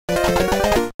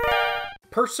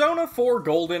Persona 4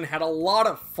 Golden had a lot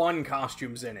of fun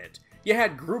costumes in it. You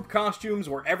had group costumes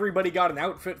where everybody got an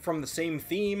outfit from the same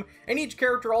theme, and each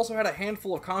character also had a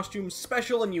handful of costumes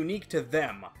special and unique to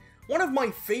them. One of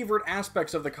my favorite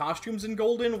aspects of the costumes in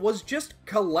Golden was just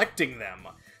collecting them.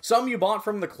 Some you bought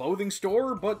from the clothing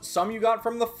store, but some you got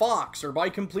from the Fox or by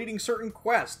completing certain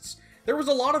quests. There was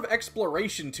a lot of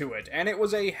exploration to it, and it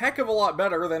was a heck of a lot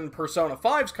better than Persona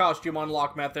 5's costume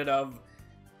unlock method of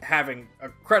having a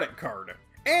credit card.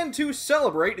 And to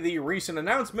celebrate the recent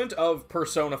announcement of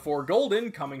Persona 4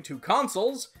 Golden coming to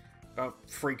consoles, about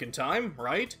freaking time,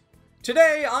 right?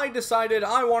 Today, I decided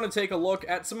I want to take a look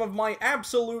at some of my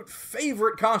absolute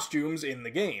favorite costumes in the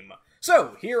game.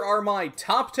 So, here are my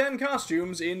top 10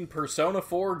 costumes in Persona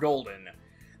 4 Golden.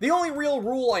 The only real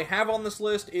rule I have on this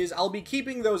list is I'll be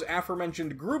keeping those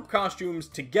aforementioned group costumes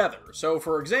together. So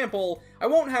for example, I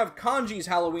won't have Kanji's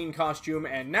Halloween costume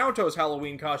and Naoto's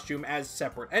Halloween costume as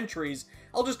separate entries,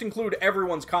 I'll just include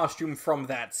everyone's costume from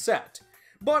that set.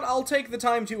 But I'll take the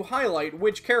time to highlight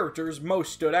which characters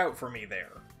most stood out for me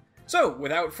there. So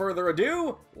without further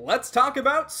ado, let's talk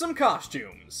about some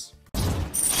costumes.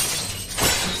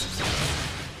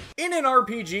 In an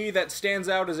RPG that stands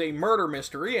out as a murder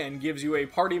mystery and gives you a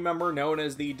party member known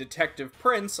as the Detective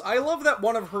Prince, I love that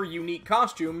one of her unique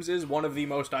costumes is one of the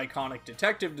most iconic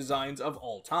detective designs of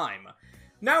all time.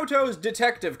 Naoto's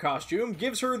detective costume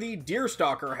gives her the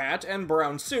deerstalker hat and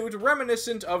brown suit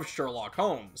reminiscent of Sherlock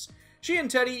Holmes. She and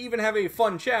Teddy even have a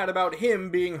fun chat about him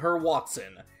being her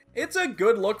Watson. It's a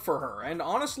good look for her, and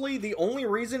honestly, the only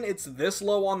reason it's this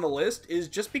low on the list is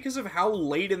just because of how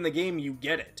late in the game you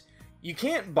get it. You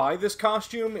can't buy this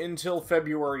costume until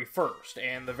February 1st,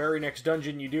 and the very next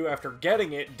dungeon you do after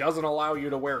getting it doesn't allow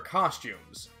you to wear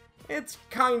costumes. It's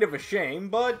kind of a shame,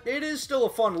 but it is still a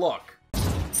fun look.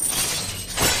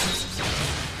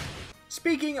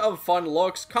 Speaking of fun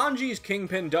looks, Kanji's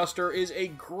Kingpin Duster is a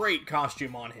great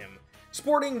costume on him.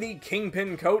 Sporting the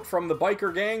Kingpin coat from the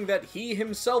biker gang that he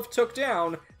himself took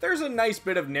down, there's a nice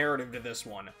bit of narrative to this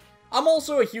one. I'm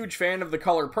also a huge fan of the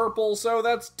color purple, so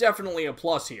that's definitely a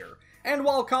plus here. And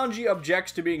while Kanji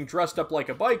objects to being dressed up like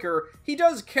a biker, he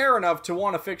does care enough to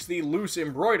want to fix the loose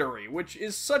embroidery, which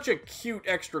is such a cute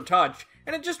extra touch,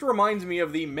 and it just reminds me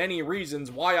of the many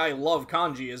reasons why I love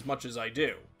Kanji as much as I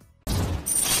do.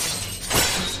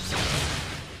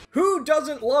 Who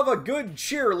doesn't love a good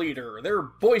cheerleader? Their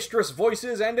boisterous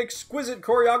voices and exquisite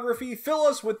choreography fill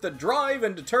us with the drive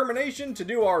and determination to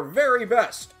do our very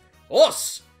best.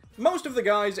 Us! Most of the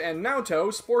guys and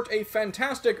Naoto sport a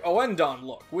fantastic Oendon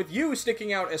look, with Yu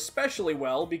sticking out especially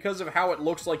well because of how it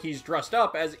looks like he's dressed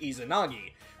up as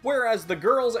Izanagi, whereas the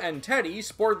girls and Teddy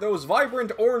sport those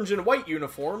vibrant orange and white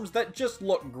uniforms that just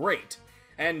look great.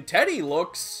 And Teddy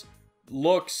looks...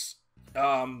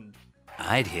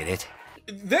 I'd hit it.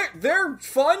 They're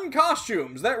fun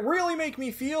costumes that really make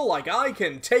me feel like I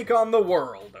can take on the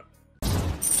world.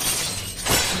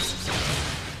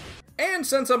 And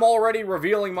since I'm already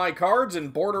revealing my cards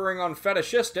and bordering on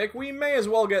fetishistic, we may as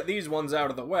well get these ones out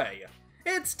of the way.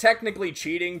 It's technically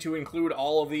cheating to include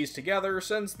all of these together,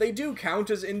 since they do count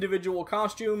as individual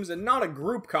costumes and not a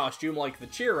group costume like the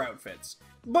cheer outfits.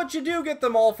 But you do get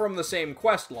them all from the same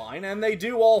quest line, and they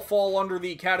do all fall under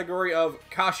the category of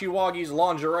Kashiwagi's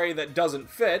lingerie that doesn't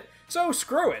fit, so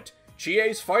screw it!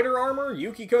 Chie's fighter armor,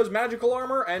 Yukiko's magical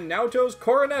armor, and Naoto's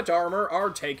coronet armor are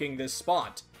taking this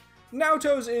spot.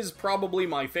 Naoto's is probably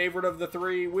my favorite of the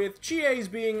three, with Chie's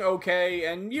being okay,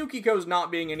 and Yukiko's not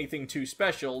being anything too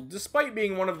special, despite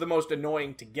being one of the most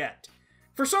annoying to get.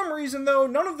 For some reason, though,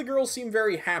 none of the girls seem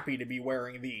very happy to be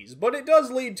wearing these, but it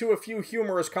does lead to a few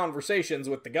humorous conversations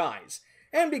with the guys.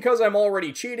 And because I'm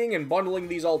already cheating and bundling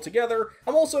these all together,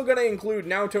 I'm also going to include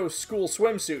Naoto's school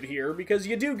swimsuit here, because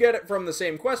you do get it from the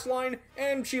same questline,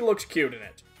 and she looks cute in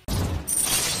it.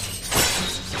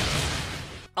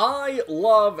 I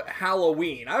love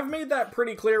Halloween. I've made that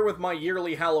pretty clear with my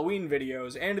yearly Halloween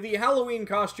videos, and the Halloween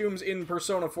costumes in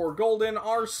Persona 4 Golden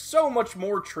are so much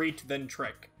more treat than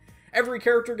trick. Every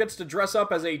character gets to dress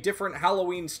up as a different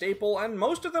Halloween staple, and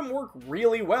most of them work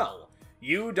really well.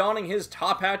 Yu donning his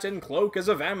top hat and cloak as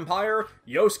a vampire,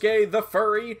 Yosuke the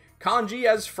furry, Kanji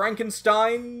as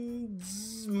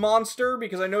Frankenstein's monster,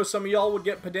 because I know some of y'all would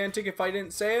get pedantic if I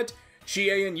didn't say it,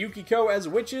 Chie and Yukiko as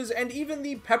witches, and even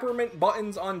the peppermint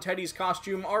buttons on Teddy's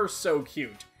costume are so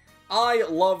cute. I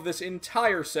love this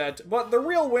entire set, but the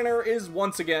real winner is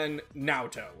once again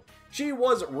Naoto. She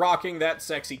was rocking that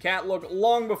sexy cat look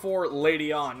long before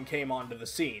Lady Ann came onto the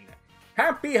scene.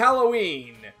 Happy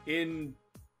Halloween! In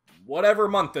whatever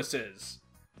month this is.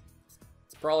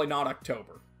 It's probably not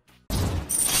October.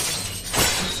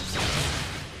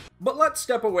 But let's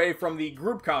step away from the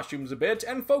group costumes a bit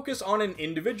and focus on an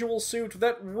individual suit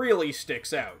that really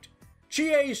sticks out.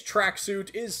 Chie's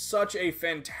tracksuit is such a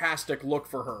fantastic look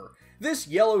for her. This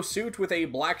yellow suit with a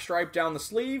black stripe down the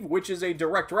sleeve, which is a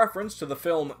direct reference to the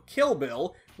film Kill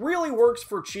Bill, really works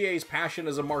for Chie's passion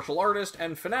as a martial artist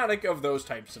and fanatic of those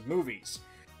types of movies.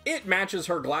 It matches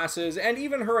her glasses, and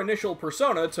even her initial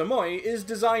persona, Tomoe, is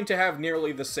designed to have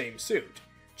nearly the same suit.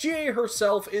 Chie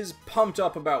herself is pumped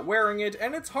up about wearing it,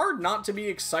 and it's hard not to be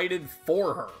excited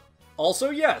for her. Also,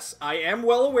 yes, I am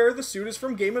well aware the suit is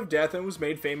from Game of Death and was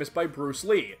made famous by Bruce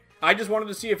Lee. I just wanted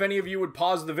to see if any of you would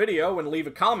pause the video and leave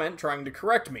a comment trying to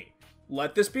correct me.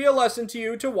 Let this be a lesson to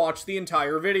you to watch the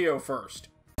entire video first.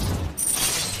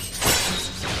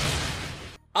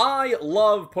 I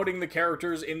love putting the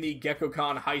characters in the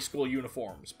Gekkoukan high school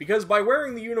uniforms, because by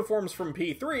wearing the uniforms from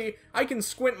P3, I can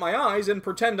squint my eyes and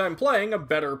pretend I'm playing a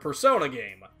better Persona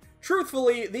game.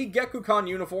 Truthfully, the Gekkoukan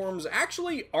uniforms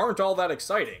actually aren't all that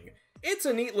exciting. It's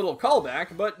a neat little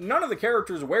callback, but none of the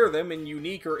characters wear them in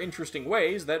unique or interesting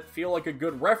ways that feel like a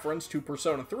good reference to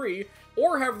Persona 3,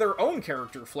 or have their own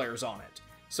character flares on it.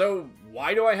 So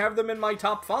why do I have them in my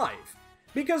top 5?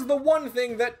 Because the one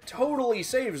thing that totally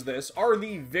saves this are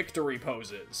the victory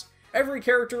poses. Every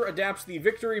character adapts the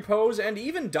victory pose and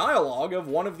even dialogue of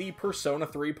one of the Persona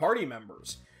 3 party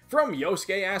members. From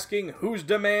Yosuke asking, "Who's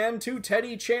the man?" to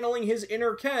Teddy channeling his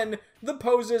inner Ken, the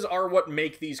poses are what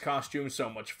make these costumes so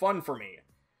much fun for me.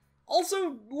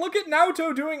 Also, look at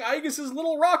Naoto doing Aigis'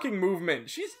 little rocking movement.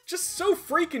 She's just so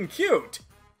freaking cute.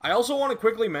 I also want to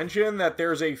quickly mention that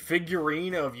there's a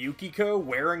figurine of Yukiko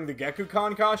wearing the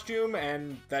Gekkoukan costume,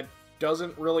 and that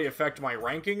doesn't really affect my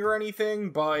ranking or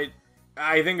anything, but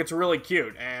I think it's really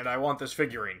cute, and I want this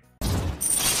figurine.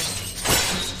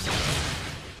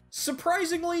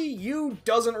 Surprisingly, Yu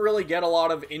doesn't really get a lot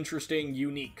of interesting,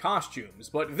 unique costumes,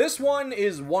 but this one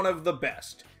is one of the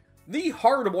best. The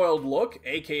hard-boiled look,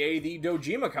 aka the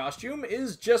Dojima costume,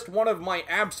 is just one of my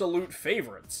absolute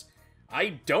favorites.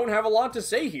 I don't have a lot to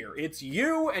say here. It's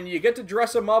Yu, and you get to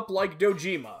dress him up like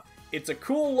Dojima. It's a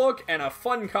cool look and a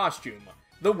fun costume.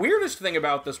 The weirdest thing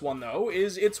about this one, though,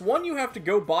 is it's one you have to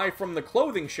go buy from the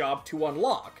clothing shop to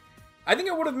unlock. I think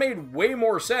it would have made way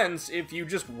more sense if you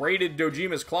just raided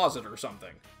Dojima's closet or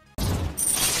something.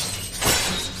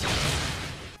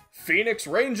 Phoenix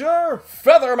Ranger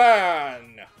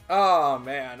Featherman! Oh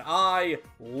man, I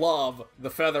love the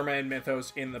Featherman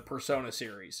mythos in the Persona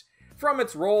series. From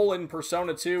its role in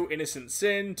Persona 2 Innocent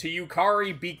Sin, to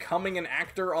Yukari becoming an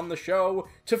actor on the show,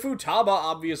 to Futaba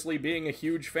obviously being a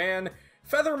huge fan,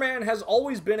 Featherman has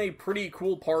always been a pretty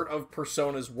cool part of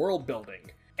Persona's world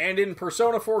building. And in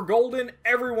Persona 4 Golden,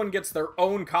 everyone gets their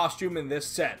own costume in this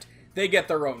set. They get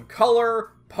their own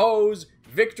color, pose,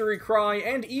 victory cry,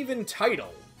 and even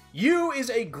title. Yu is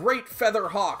a great feather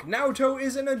hawk, Naoto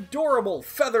is an adorable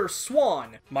feather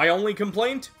swan. My only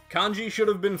complaint? Kanji should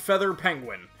have been feather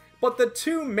penguin. But the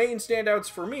two main standouts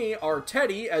for me are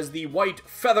Teddy as the white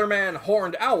Featherman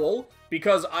horned owl,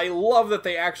 because I love that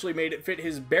they actually made it fit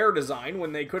his bear design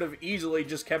when they could have easily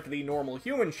just kept the normal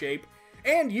human shape,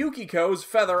 and Yukiko's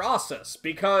Feather Asus,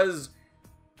 because,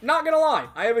 not gonna lie,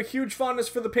 I have a huge fondness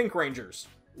for the Pink Rangers.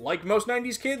 Like most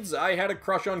 90s kids, I had a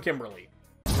crush on Kimberly.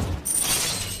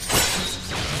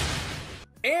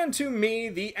 And to me,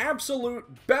 the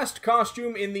absolute best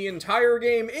costume in the entire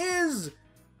game is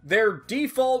their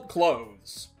default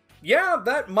clothes. Yeah,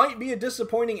 that might be a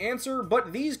disappointing answer,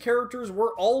 but these characters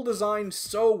were all designed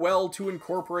so well to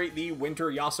incorporate the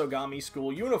Winter Yasogami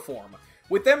school uniform,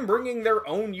 with them bringing their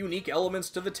own unique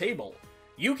elements to the table.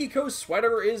 Yukiko's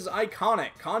sweater is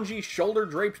iconic, Kanji's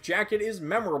shoulder-draped jacket is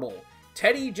memorable,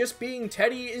 Teddy just being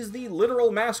Teddy is the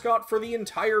literal mascot for the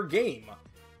entire game.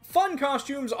 Fun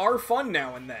costumes are fun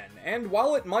now and then, and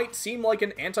while it might seem like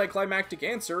an anticlimactic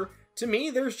answer, to me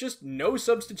there's just no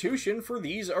substitution for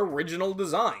these original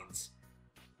designs.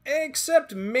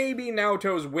 Except maybe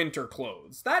Naoto's winter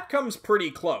clothes. That comes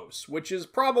pretty close, which is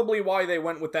probably why they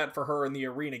went with that for her in the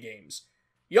arena games.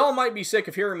 Y'all might be sick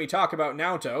of hearing me talk about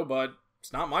Naoto, but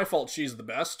it's not my fault she's the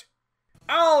best.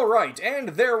 Alright, and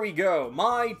there we go,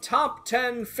 my top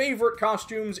 10 favorite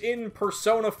costumes in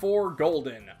Persona 4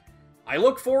 Golden. I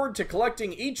look forward to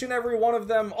collecting each and every one of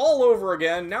them all over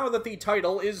again now that the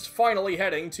title is finally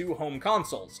heading to home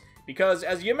consoles, because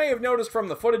as you may have noticed from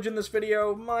the footage in this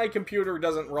video, my computer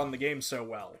doesn't run the game so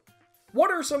well.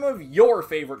 What are some of your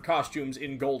favorite costumes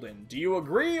in Golden? Do you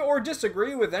agree or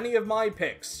disagree with any of my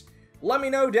picks? Let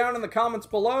me know down in the comments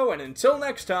below, and until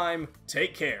next time,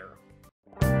 take care.